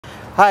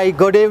Hi,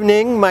 good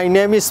evening. My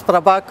name is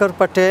Prabhakar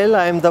Patel.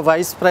 I am the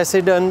Vice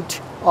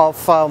President of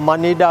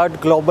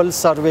Moneydart Global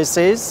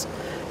Services.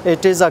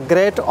 It is a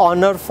great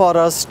honor for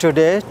us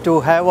today to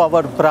have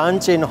our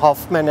branch in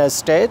Hoffman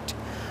Estate.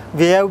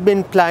 We have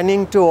been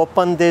planning to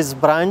open this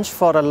branch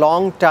for a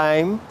long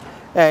time,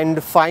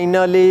 and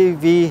finally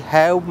we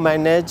have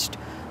managed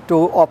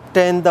to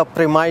obtain the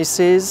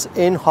premises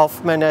in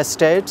Hoffman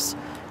Estates,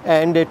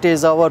 and it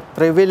is our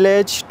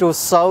privilege to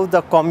serve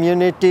the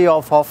community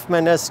of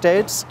Hoffman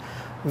Estates.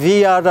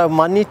 We are a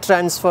money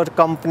transfer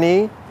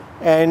company,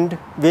 and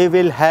we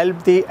will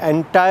help the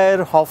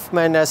entire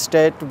Hoffman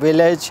Estate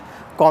village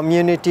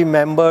community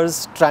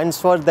members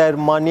transfer their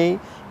money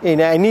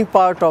in any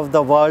part of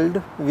the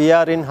world. We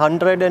are in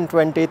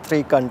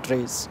 123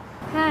 countries.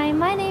 Hi,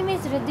 my name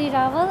is Riddhi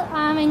Raval.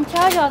 I'm in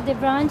charge of the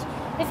branch.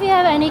 If you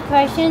have any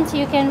questions,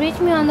 you can reach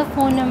me on the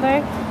phone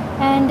number.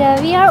 And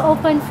we are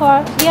open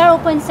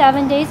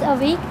 7 days a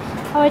week.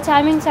 Our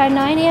timings are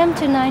 9 a.m.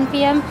 to 9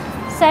 p.m.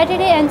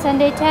 Saturday and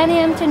Sunday 10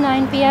 a.m. to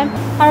 9 p.m.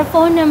 Our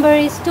phone number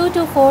is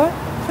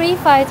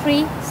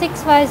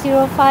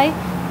 224-353-6505.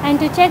 And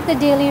to check the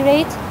daily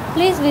rates,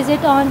 please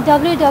visit on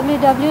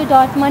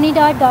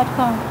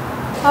www.moneydart.com.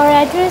 Our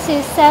address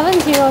is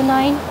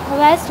 709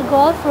 West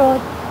Golf Road,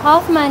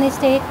 Hoffman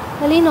Estate,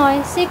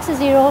 Illinois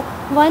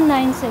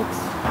 60196.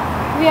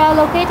 We are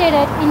located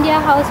at India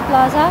House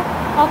Plaza,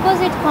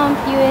 opposite Comp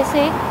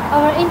USA.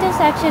 Our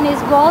intersection is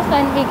Golf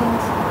and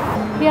Higgins.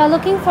 We are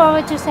looking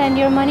forward to send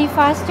your money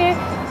faster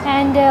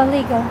and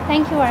legal.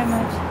 Thank you very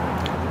much.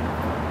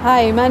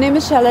 Hi, my name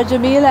is Shala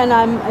Jamil, and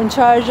I'm in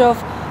charge of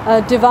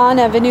Divan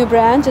Avenue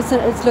branch.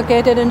 It's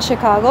located in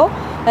Chicago,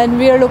 and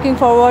we are looking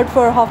forward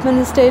for Hoffman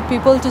Estate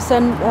people to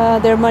send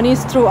their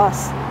monies through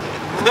us.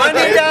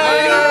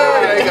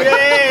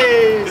 Moneydart!